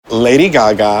Lady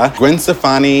Gaga, Gwen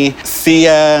Stefani,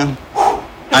 Sia.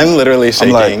 I'm literally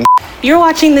shaking. You're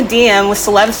watching The DM with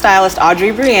celeb stylist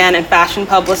Audrey Brienne and fashion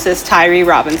publicist Tyree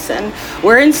Robinson.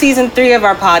 We're in season 3 of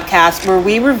our podcast where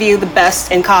we review the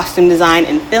best in costume design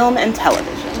in film and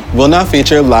television. We'll now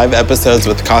feature live episodes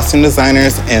with costume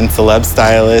designers and celeb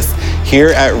stylists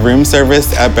here at Room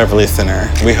Service at Beverly Center.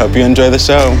 We hope you enjoy the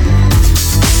show.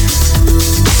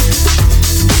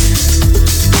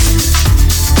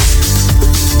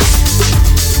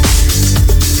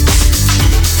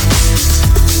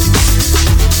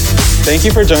 Thank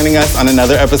you for joining us on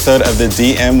another episode of The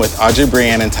DM with Audrey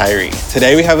Brienne and Tyree.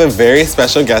 Today we have a very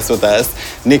special guest with us,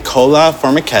 Nicola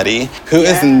Formichetti, who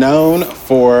is known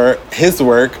for his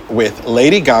work with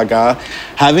Lady Gaga,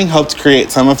 having helped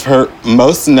create some of her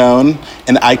most known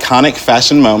and iconic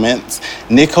fashion moments.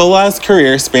 Nicola's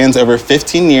career spans over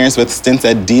 15 years with stints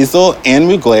at Diesel and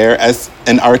Mugler as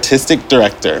an artistic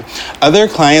director. Other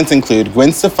clients include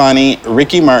Gwen Stefani,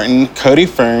 Ricky Martin, Cody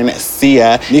Fern,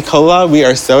 Sia. Nicola, we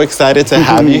are so excited to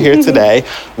have you here today.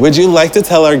 Would you like to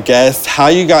tell our guests how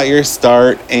you got your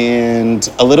start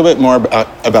and a little bit more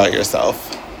about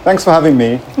yourself? Thanks for having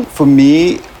me. For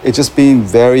me, it's just been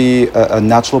a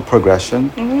natural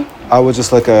progression. I was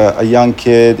just like a young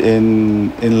kid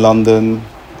in London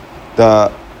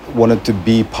that wanted to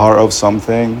be part of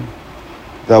something,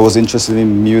 that was interested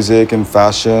in music and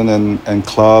fashion and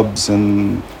clubs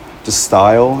and just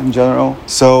style in general.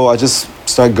 So I just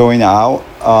started going out,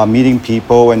 meeting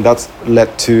people, and that's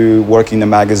led to working in a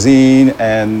magazine.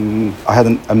 And I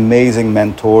had amazing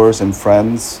mentors and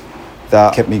friends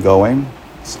that kept me going.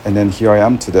 And then here I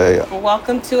am today. Well,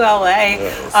 welcome to LA.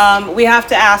 Yes. We have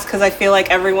to ask, because I feel like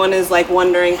everyone is like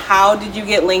wondering, how did you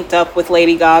get linked up with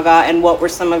Lady Gaga and what were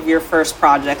some of your first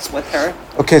projects with her?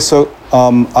 Okay, so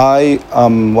I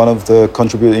am one of the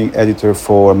contributing editor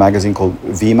for a magazine called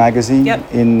V Magazine. Yep.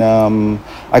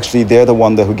 Actually, they're the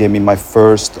one who gave me my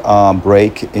first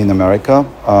break in America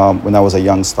when I was a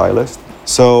young stylist.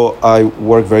 So I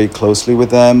worked very closely with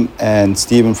them, and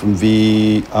Steven from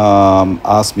V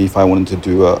asked me if I wanted to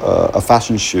do a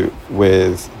fashion shoot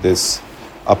with this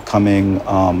upcoming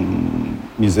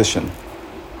musician,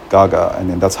 Gaga,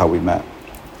 and then that's how we met.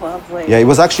 Lovely. Yeah, it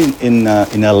was actually in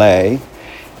LA,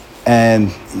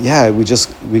 and yeah,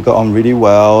 we got on really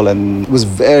well, and it was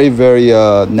very, very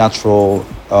natural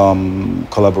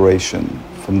collaboration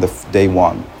from the day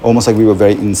one. Almost like we were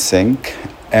very in sync,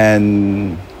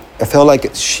 and I felt like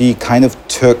she kind of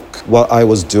took what I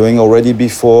was doing already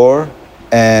before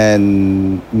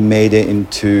and made it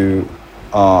into,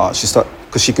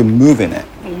 because she can move in it.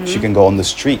 Mm-hmm. She can go on the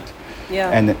street.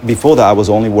 Yeah. And before that, I was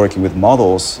only working with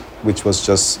models, which was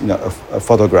just a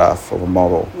photograph of a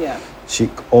model. Yeah.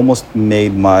 She almost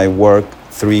made my work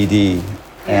 3D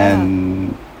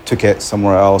and took it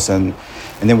somewhere else. And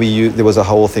then there was a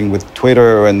whole thing with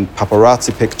Twitter and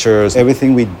paparazzi pictures.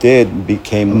 Everything we did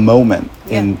became a moment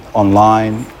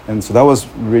online. And so that was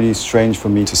really strange for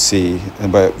me to see,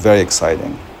 but very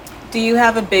exciting. Do you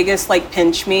have a biggest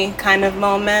pinch me kind of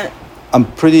moment? I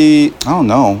don't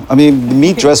know. I mean, the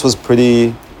meat dress was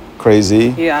pretty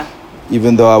crazy. Yeah.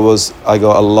 Even though I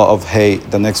got a lot of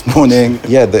hate the next morning.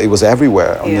 It was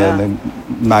everywhere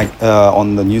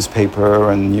on the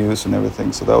newspaper and news and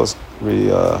everything. So that was really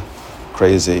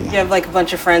crazy. You have a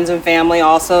bunch of friends and family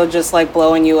also just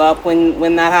blowing you up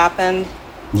when that happened?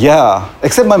 Yeah,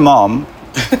 except my mom.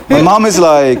 My mom is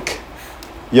like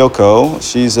Yoko.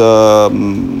 She's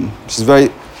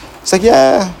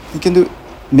you can do.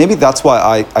 Maybe that's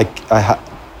why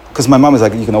because my mom is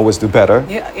like, you can always do better.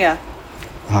 Yeah.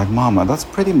 I'm like, Mama, that's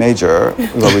pretty major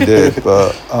what we did,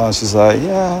 but she's like,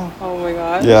 yeah. Oh my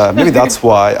gosh. Yeah, maybe that's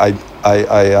why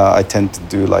I tend to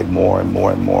do more and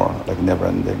more and more, never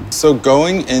ending. So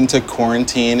going into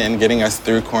quarantine and getting us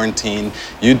through quarantine,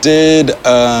 you did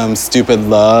Stupid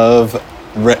Love,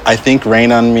 I think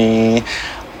Rain on Me.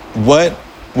 What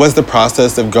was the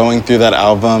process of going through that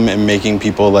album and making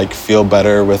people feel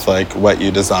better with what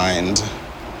you designed?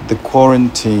 The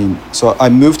quarantine. So I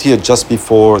moved here just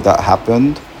before that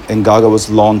happened, and Gaga was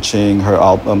launching her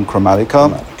album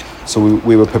Chromatica. So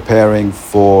we were preparing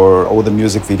for all the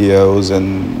music videos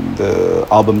and the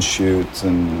album shoots,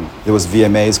 and there was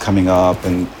VMAs coming up,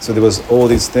 and so there was all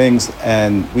these things.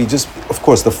 And we just, of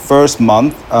course, the first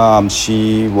month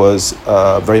she was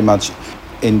very much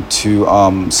into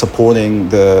supporting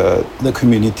the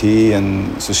community,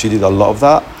 and so she did a lot of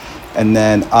that. And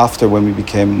then after, when we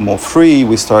became more free,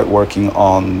 we started working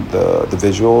on the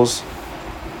visuals,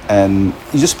 and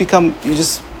you just become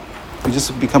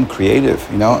creative,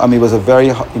 I mean, it was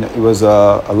it was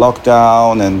a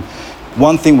lockdown, and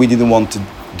one thing we didn't want to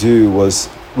do was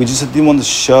we just didn't want to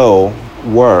show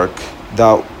work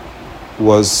that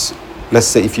was, let's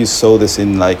say if you saw this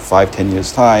in like 5-10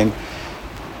 years time,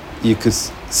 you could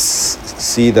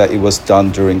see that it was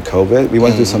done during COVID. We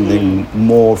wanted to do something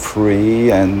more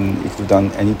free and it could be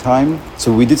done anytime.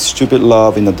 So we did Stupid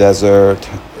Love in the Desert.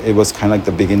 It was kind of like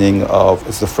the beginning of,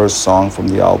 it's the first song from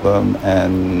the album,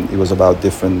 and it was about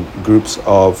different groups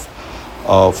of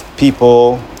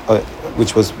people,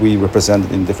 which was we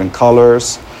represented in different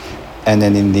colors, and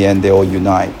then in the end they all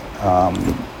unite.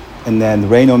 And then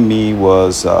Rain on Me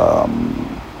was,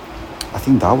 I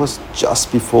think that was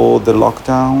just before the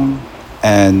lockdown,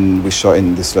 and we shot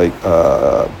in this like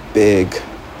big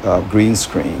green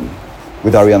screen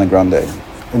with Ariana Grande.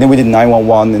 And then we did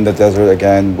 911 in the desert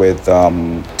again with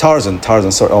Tarzan,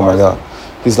 sorry, oh my God.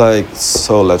 He's like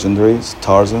so legendary,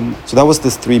 Tarzan. So that was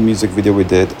this 3 music video we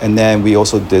did. And then we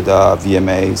also did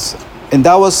VMAs. And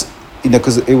that was,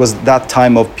 because it was that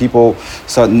time of people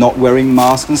started not wearing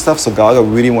masks and stuff. So Gaga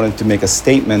really wanted to make a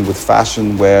statement with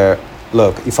fashion where,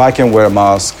 look, if I can wear a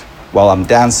mask while I'm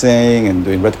dancing and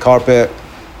doing red carpet,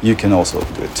 you can also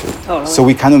do it too. Totally. So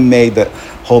we kind of made the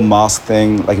whole mask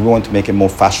thing, like we wanted to make it more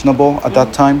fashionable at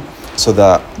that time so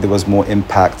that there was more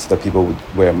impact that people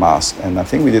would wear masks. And I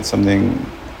think we did something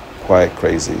quite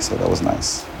crazy, so that was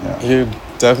nice. Yeah. You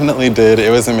definitely did.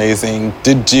 It was amazing.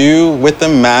 Did you, with the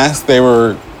mask, they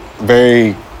were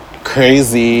very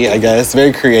crazy, I guess,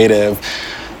 very creative.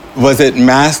 Was it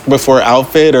mask before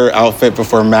outfit or outfit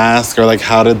before mask, or like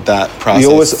how did that process?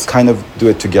 We always kind of do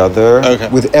it together. Okay.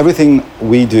 With everything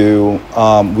we do,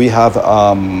 we have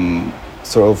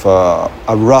sort of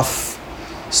a rough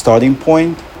starting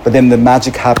point, but then the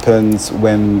magic happens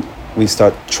when we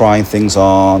start trying things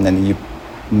on and you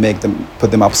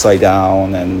put them upside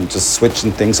down and just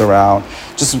switching things around.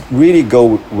 Just really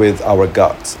go with our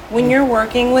guts. When you're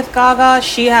working with Gaga,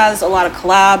 she has a lot of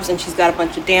collabs and she's got a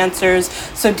bunch of dancers.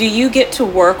 So do you get to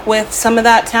work with some of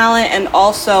that talent? And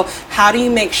also, how do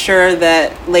you make sure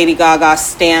that Lady Gaga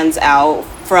stands out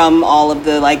from all of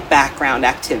the like background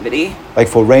activity? Like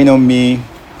for Rain on Me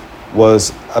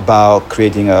was about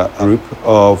creating a group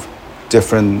of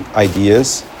different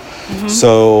ideas.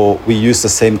 So we use the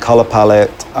same color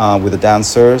palette with the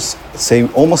dancers,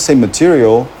 almost same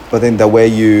material, but then the way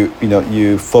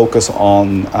you focus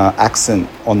on accent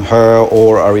on her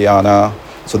or Ariana,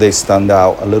 so they stand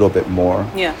out a little bit more.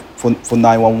 Yeah. For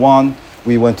 911,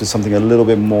 we went to something a little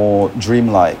bit more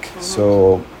dreamlike.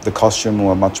 So the costume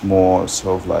were much more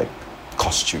sort of like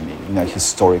costumey,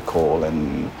 historical,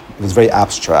 and it was very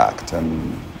abstract,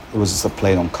 and it was just a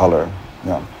play on color.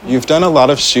 Yeah. You've done a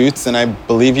lot of shoots, and I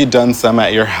believe you've done some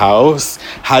at your house.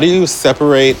 How do you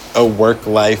separate a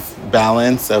work-life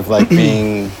balance of like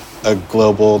being a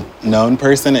global known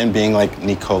person and being like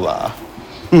Nicola?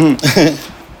 I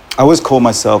always call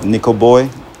myself Nico Boy.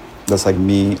 That's like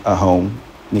me at home,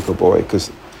 Nico Boy, because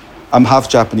I'm half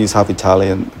Japanese, half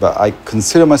Italian, but I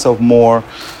consider myself more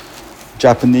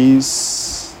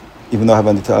Japanese, even though I have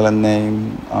an Italian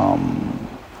name.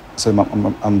 So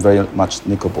I'm very much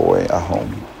Nico Boy at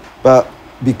home. But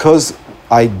because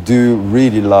I do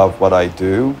really love what I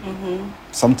do,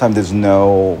 sometimes there's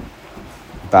no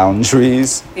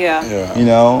boundaries. Yeah.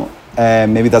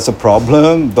 And maybe that's a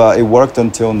problem, but it worked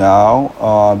until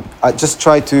now. I just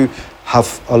try to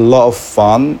have a lot of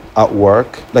fun at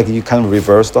work. Like you kind of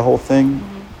reverse the whole thing.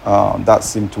 That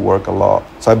seemed to work a lot.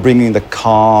 So I bring in the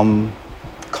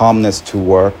calmness to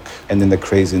work and then the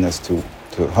craziness to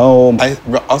home. I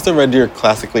also read you're a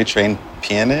classically trained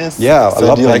pianist. Yeah, so I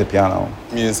love do you playing like the piano.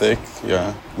 Music,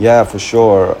 yeah. Yeah, for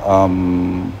sure.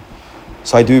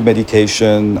 So I do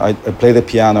meditation. I play the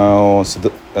piano,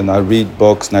 and I read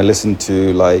books, and I listen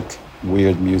to like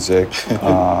weird music.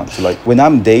 To like when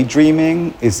I'm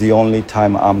daydreaming is the only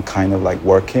time I'm kind of like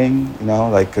working.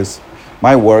 Because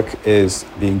my work is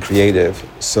being creative.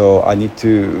 So I need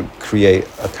to create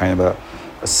a kind of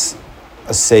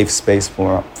a safe space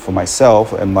for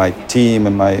myself and my team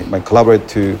and my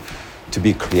collaborator to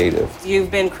be creative.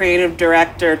 You've been creative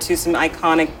director to some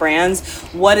iconic brands.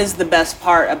 What is the best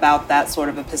part about that sort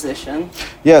of a position?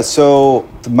 Yeah, so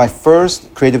my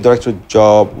first creative director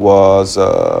job was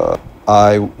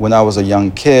when I was a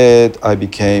young kid, I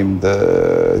became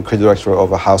the creative director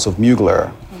of a house of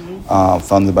Mugler,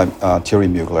 founded by Thierry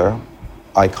Mugler,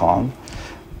 icon.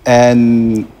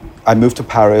 And I moved to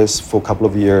Paris for a couple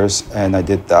of years, and I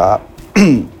did that.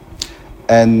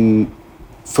 And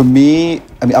for me,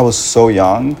 I was so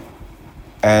young,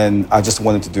 and I just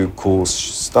wanted to do cool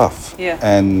stuff. Yeah.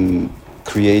 And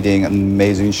creating an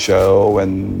amazing show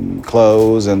and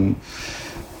clothes, and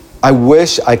I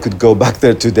wish I could go back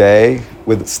there today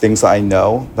with things I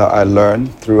know that I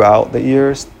learned throughout the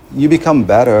years you become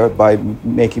better by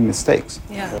making mistakes.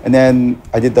 Yeah. And then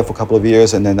I did that for a couple of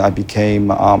years, and then I became,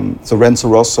 so Renzo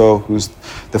Rosso, who's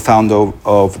the founder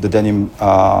of the denim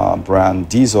brand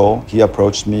Diesel, he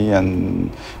approached me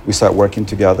and we started working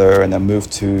together, and I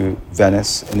moved to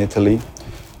Venice in Italy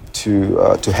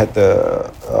to head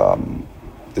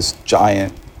this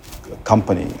giant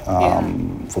company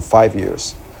for 5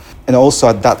 years. And also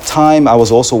at that time, I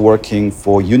was also working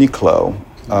for Uniqlo,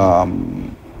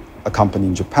 a company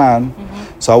in Japan.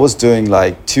 So I was doing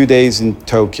like 2 days in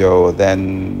Tokyo,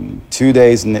 then 2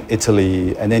 days in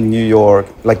Italy, and then New York,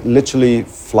 like literally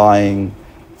flying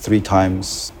 3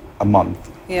 times a month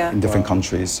in different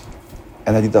countries.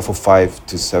 And I did that for 5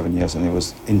 to 7 years, and it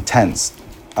was intense.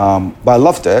 But I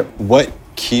loved it. What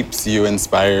keeps you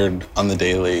inspired on the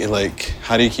daily? Like,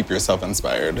 how do you keep yourself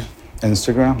inspired?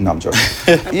 Instagram? No, I'm joking.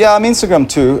 Yeah, I'm Instagram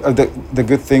too. The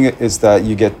good thing is that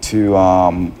you get to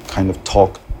kind of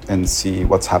talk and see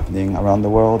what's happening around the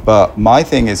world. But my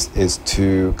thing is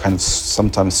to kind of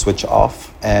sometimes switch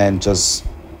off and just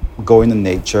go into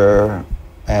nature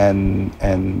and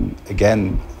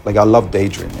again, like I love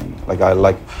daydreaming. Like I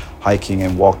like hiking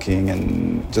and walking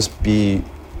and just be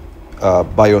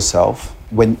by yourself.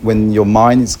 When your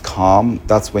mind is calm,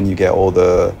 that's when you get all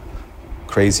the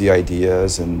crazy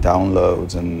ideas and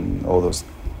downloads and all those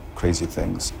crazy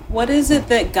things. What is it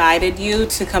that guided you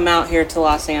to come out here to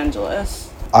Los Angeles?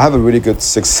 I have a really good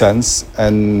sixth sense,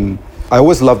 and I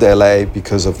always loved LA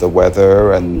because of the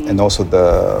weather and also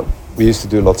we used to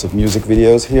do lots of music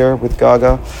videos here with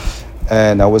Gaga,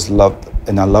 and I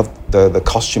loved the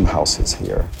costume houses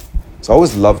here. So I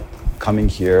always loved coming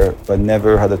here, but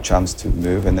never had a chance to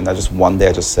move. And then one day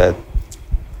I just said,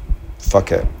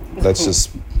 fuck it, let's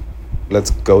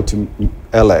go to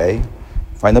LA,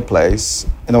 find a place.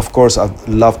 And of course, I'd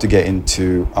love to get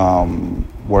into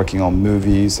working on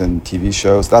movies and TV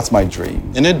shows. That's my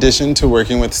dream. In addition to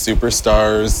working with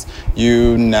superstars,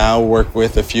 you now work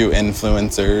with a few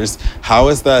influencers. How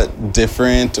is that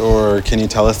different? Or can you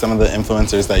tell us some of the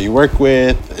influencers that you work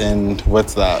with, and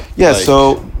what's that Yeah, like?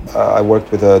 so I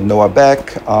worked with Noah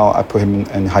Beck. I put him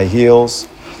in high heels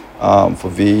for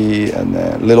V, and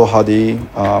then Little Huddy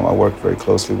I worked very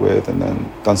closely with, and then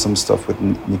done some stuff with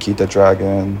Nikita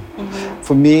Dragon.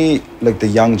 For me, like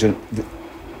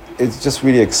it just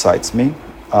really excites me.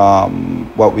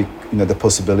 The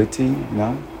possibility,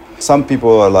 Some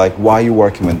people are like, why are you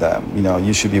working with them?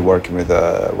 You should be working with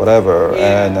whatever.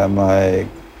 Yeah. And I'm like,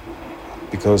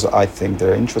 because I think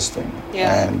they're interesting.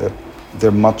 Yeah. And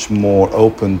they're much more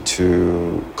open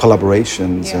to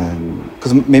collaborations, and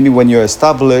because maybe when you're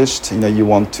established, you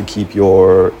want to keep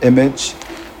your image,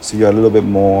 so you're a little bit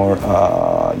more.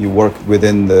 You work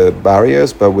within the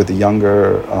barriers, but with the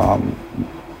younger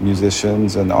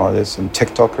musicians and artists and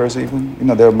TikTokers, even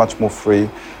they're much more free,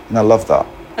 and I love that.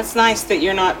 That's nice that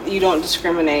you don't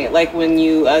discriminate. Like when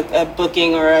a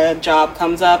booking or a job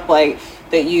comes up, like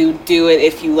that you do it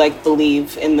if you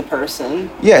believe in the person.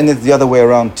 Yeah, and it's the other way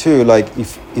around too. Like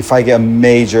if I get a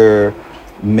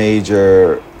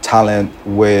major talent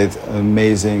with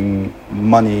amazing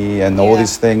money and all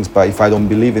these things, but if I don't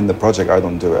believe in the project, I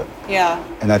don't do it. Yeah.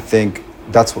 And I think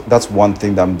that's one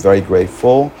thing that I'm very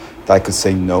grateful, that I could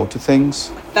say no to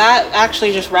things. That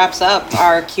actually just wraps up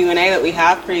our Q&A that we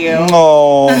have for you.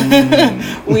 Oh.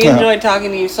 We enjoyed talking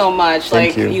to you so much.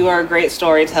 Thank you. You are a great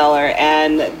storyteller,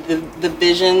 and the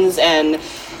visions and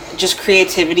just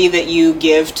creativity that you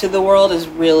give to the world is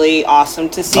really awesome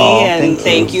to see. And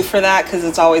thank you for that, because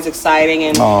it's always exciting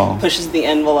and pushes the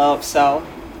envelope. So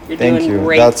you're doing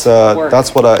great work.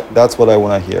 That's what I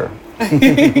want to hear.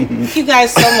 Thank you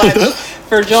guys so much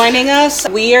for joining us.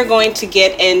 We are going to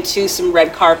get into some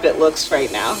red carpet looks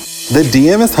right now. The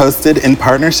DM is hosted in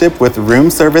partnership with Room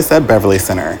Service at Beverly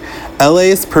Center,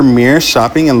 LA's premier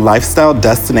shopping and lifestyle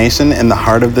destination in the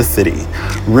heart of the city.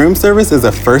 Room Service is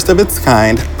a first of its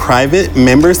kind private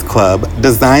members club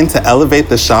designed to elevate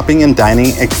the shopping and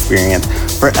dining experience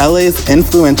for LA's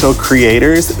influential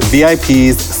creators,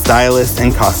 VIPs, stylists,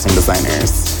 and costume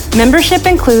designers. Membership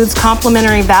includes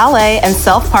complimentary valet and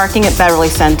self-parking at Beverly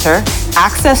Center,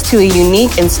 access to a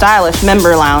unique and stylish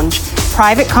member lounge,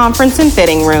 private conference and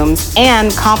fitting rooms,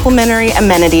 and complimentary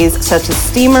amenities such as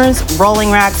steamers,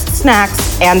 rolling racks,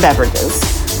 snacks, and beverages.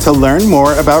 To learn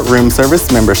more about Room Service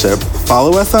membership,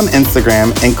 follow us on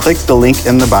Instagram and click the link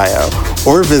in the bio,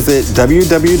 or visit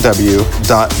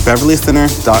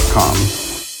www.beverlycenter.com.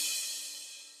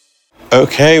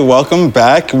 Okay, welcome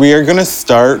back. We are gonna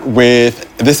start with,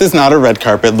 this is not a red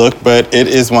carpet look, but it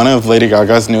is one of Lady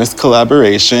Gaga's newest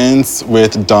collaborations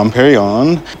with Dom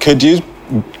Perignon. Could you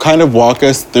kind of walk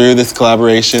us through this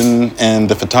collaboration and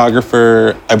the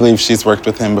photographer? I believe she's worked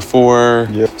with him before.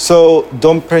 Yeah. So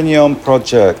Dom Perignon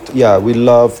project, yeah, we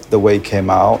loved the way it came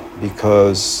out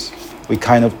because we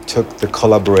kind of took the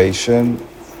collaboration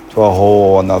to a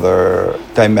whole another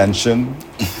dimension.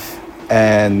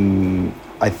 And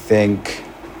I think,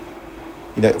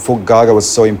 for Gaga, it was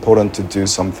so important to do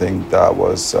something that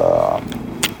was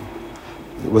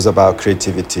about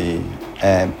creativity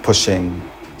and pushing.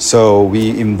 So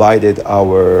we invited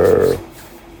our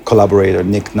collaborator,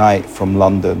 Nick Knight from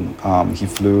London. He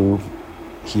flew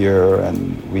here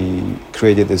and we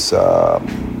created this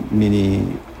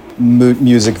mini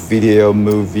music video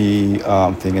movie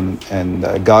thing. And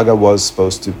Gaga was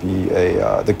supposed to be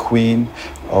the queen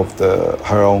of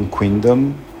her own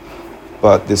queendom.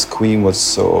 But this queen was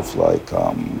sort of like,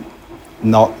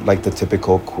 not like the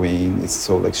typical queen. It's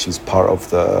so like she's part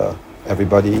of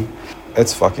everybody.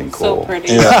 It's fucking cool. So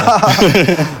pretty.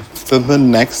 Yeah. So the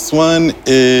next one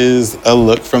is a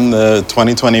look from the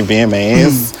 2020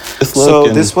 VMAs.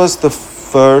 This was the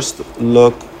first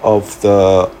look of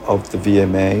the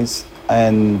VMAs,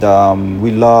 and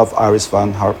we love Iris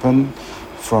van Harpen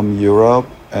from Europe,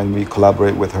 and we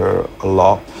collaborate with her a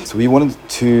lot. So we wanted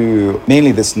to,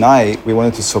 mainly this night, we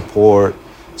wanted to support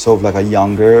sort of like a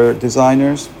younger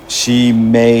designers. She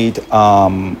made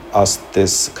us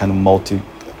this kind of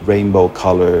multi-rainbow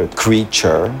colored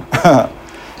creature.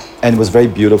 And it was very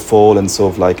beautiful and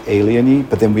sort of like alien-y,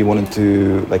 but then we wanted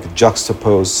to like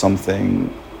juxtapose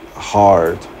something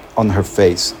hard on her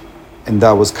face. And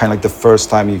that was kind of like the first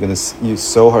time you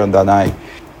saw her on that night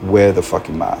wear the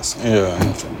fucking mask. Yeah.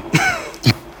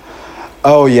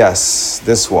 Oh yes,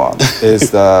 this one is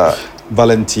the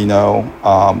Valentino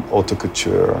Haute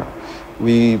Couture.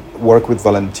 We work with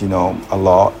Valentino a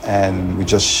lot, and we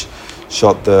just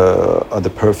shot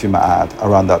the perfume ad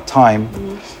around that time.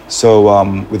 Mm-hmm. So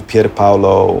with Pier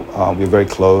Paolo, we're very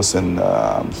close, and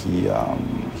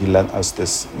he lent us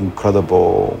this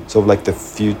incredible sort of like the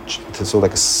future, sort of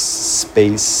like a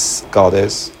space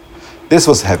goddess. This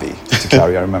was heavy to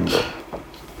carry, I remember.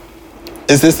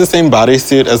 Is this the same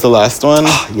bodysuit as the last one?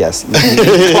 Yes,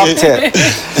 you clocked it.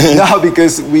 No,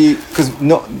 because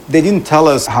they didn't tell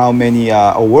us how many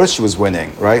awards she was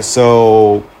winning, right?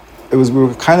 So we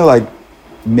were kind of like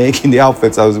making the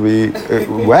outfits as we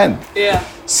went. Yeah.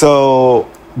 So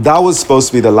that was supposed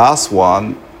to be the last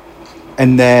one,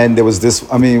 and then there was this.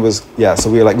 I mean, it was So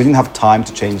we didn't have time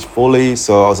to change fully.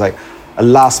 So I was like,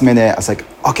 last minute, I was like,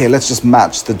 okay, let's just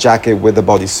match the jacket with the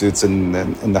bodysuits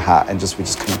and the hat, and we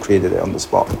just kind of created it on the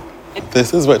spot.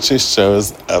 This is what she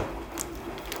shows up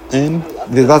in.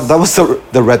 That was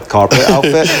the red carpet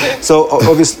outfit. So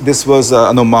obviously this was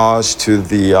an homage to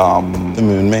the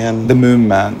Moon Man. The Moon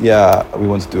Man, yeah. We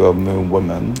wanted to do a Moon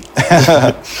Woman.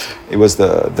 It was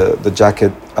the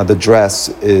jacket, the dress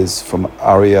is from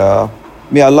Aria.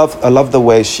 I love the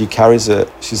way she carries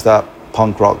it. She's that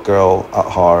punk rock girl at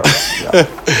heart. Yeah.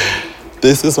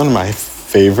 This is one of my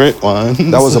favorite ones.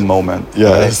 That was a moment.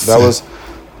 Yes. Right? That was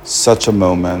such a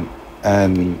moment.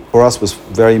 And for us, it was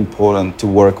very important to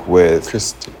work with.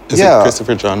 Is it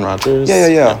Christopher John Rogers?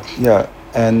 Yeah.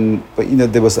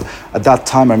 But there was at that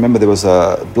time, I remember there was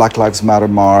a Black Lives Matter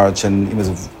march, and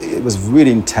it was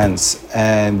really intense.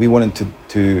 And we wanted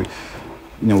to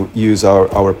use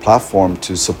our platform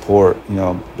to support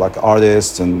Black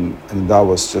artists, and that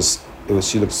was just.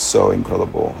 She looked so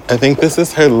incredible. I think this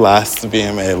is her last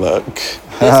VMA look.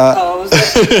 This pose that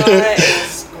she got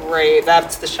is great.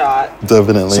 That's the shot.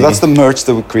 Definitely. So that's the merch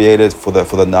that we created for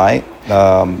the night.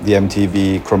 The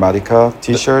MTV Chromatica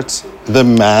T-shirts. The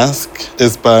mask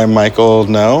is by Michael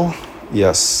No.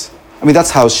 Yes. I mean,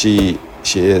 that's how she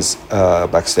is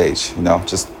backstage.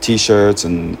 Just T-shirts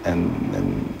and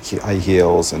high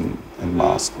heels and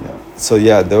mask. Yeah. So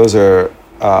yeah, those are.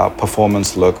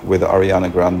 Performance look with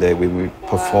Ariana Grande. We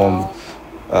performed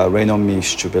Rain on Me,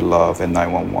 Stupid Love, and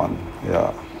 911.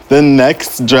 Yeah. The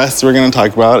next dress we're going to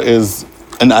talk about is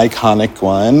an iconic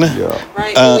one. Yeah.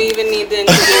 Right. Do we even need to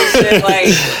introduce it?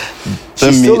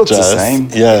 She still looks the same.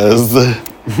 Yes.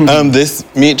 This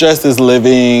meat dress is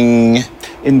living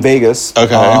in Vegas.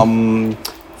 Okay.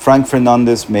 Frank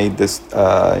Fernandez made this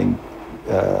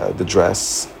the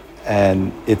dress,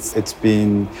 and it's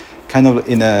been kind of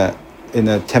in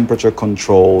a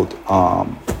temperature-controlled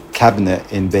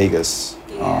cabinet in Vegas,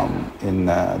 in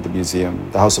the museum,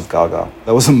 the House of Gaga.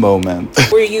 That was a moment.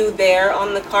 Were you there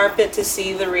on the carpet to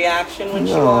see the reaction when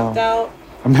she walked out?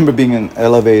 I remember being in an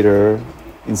elevator,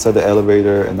 inside the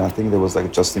elevator, and I think there was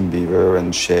like Justin Bieber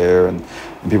and Cher, and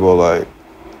people were like,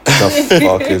 the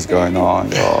fuck is going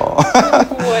on, y'all?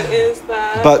 What is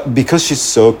that? But because she's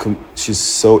so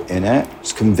in it,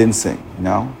 she's convincing, you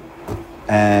know.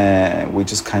 And we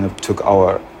just kind of took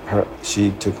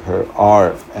she took her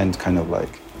art and kind of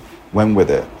like went with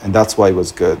it, and that's why it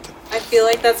was good. I feel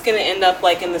like that's gonna end up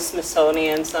like in the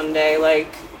Smithsonian someday,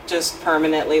 like just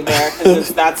permanently there,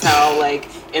 because that's how like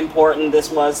important this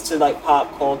was to like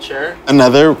pop culture.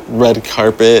 Another red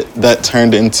carpet that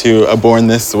turned into a Born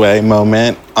This Way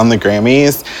moment on the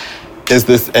Grammys is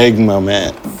this egg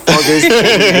moment.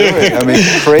 I mean,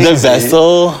 crazy. The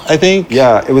vessel, I think.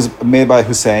 Yeah, it was made by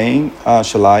Hussein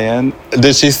Shalayan.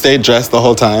 Did she stay dressed the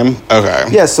whole time? Okay.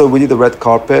 Yeah, so we did the red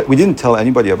carpet. We didn't tell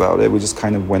anybody about it. We just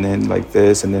kind of went in like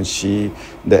this, and then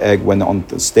the egg went on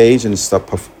the stage, and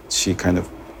she kind of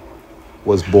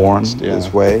was born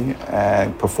this way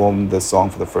and performed the song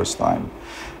for the first time.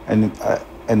 And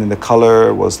then the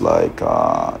color was like,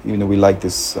 we like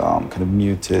this kind of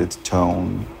muted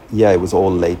tone. Yeah, it was all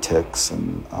latex,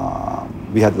 and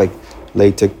we had like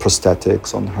latex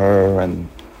prosthetics on her and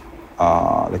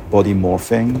like body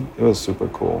morphing. It was super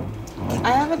cool.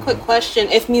 I have a quick question.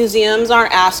 If museums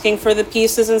aren't asking for the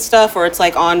pieces and stuff, or it's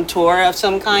like on tour of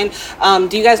some kind,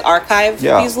 do you guys archive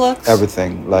these looks?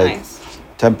 Everything, like nice.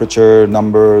 Temperature,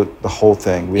 number, the whole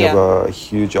thing. We Yeah. have a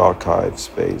huge archive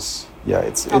space. Yeah,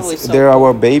 it's so they're cool.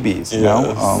 our babies, you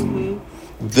know.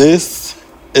 This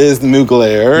is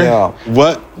Mugler. Yeah.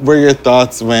 What were your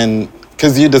thoughts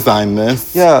because you designed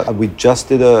this? Yeah, we just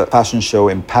did a fashion show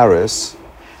in Paris,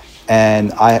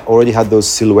 and I already had those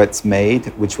silhouettes made,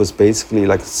 which was basically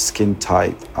like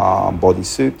skin-tight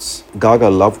bodysuits. Gaga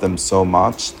loved them so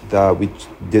much that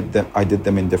I did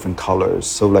them in different colors.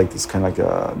 So like this kind of like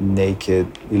a naked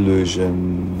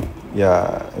illusion.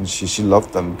 Yeah, and she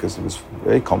loved them because it was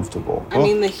very comfortable. I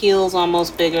mean, the heel's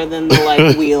almost bigger than the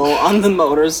like wheel on the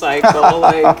motorcycle.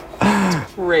 Like,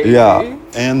 crazy. Yeah.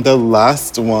 And the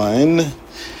last one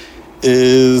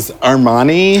is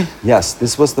Armani. Yes,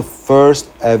 this was the first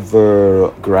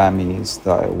ever Grammys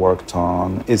that I worked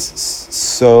on. It's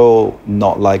so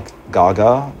not like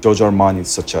Gaga. Giorgio Armani is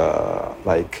such a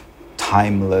like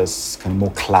timeless, kind of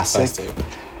more classic.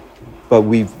 But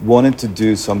we wanted to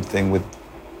do something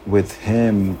with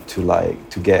him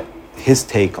to get his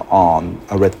take on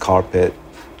a red carpet.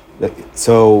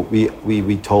 So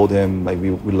we told him like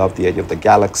we love the idea of the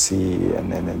galaxy,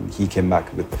 and then he came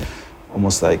back with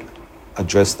almost like a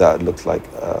dress that looked like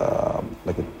a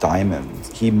diamond.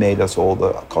 He made us all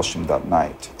the costume that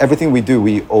night. Everything we do,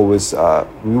 we always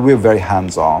we're very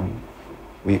hands-on.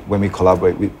 When we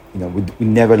collaborate, we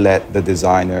never let the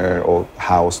designer or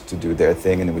house to do their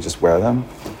thing and then we just wear them.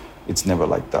 It's never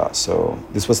like that. So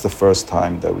this was the first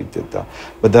time that we did that.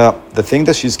 But the thing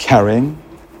that she's carrying,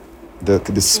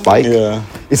 the spike,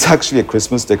 it's actually a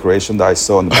Christmas decoration that I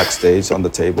saw on the backstage on the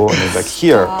table, and it's like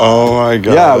here. Oh my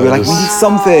god. Yeah, we're like, we need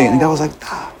something, and I was like,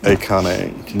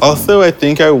 iconic. Also, I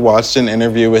think I watched an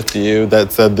interview with you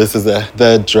that said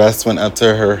the dress went up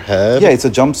to her head. Yeah, it's a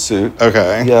jumpsuit.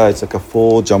 Okay. Yeah, it's like a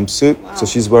full jumpsuit. Wow. So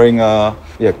she's wearing a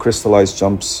crystallized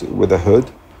jumpsuit with a hood,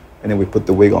 and then we put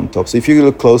the wig on top. So if you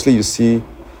look closely, you see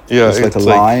there's like a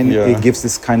line. It gives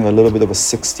this kind of a little bit of a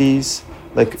 60s,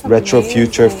 like retro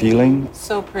future feeling.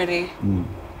 So pretty.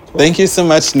 Thank you so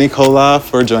much, Nicola,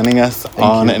 for joining us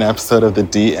on you. an episode of The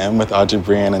DM with Audrey,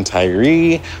 Brianne, and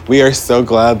Tyree. We are so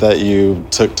glad that you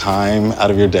took time out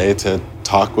of your day to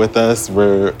talk with us.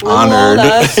 We're honored.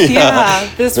 Yeah,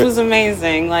 this was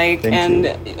amazing. Like,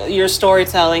 Thank your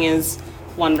storytelling is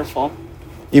wonderful.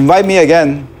 Invite me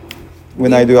again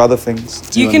when I do other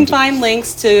things. You can find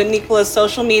links to Nicola's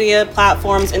social media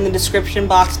platforms in the description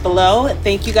box below.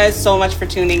 Thank you guys so much for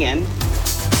tuning in.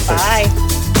 Bye.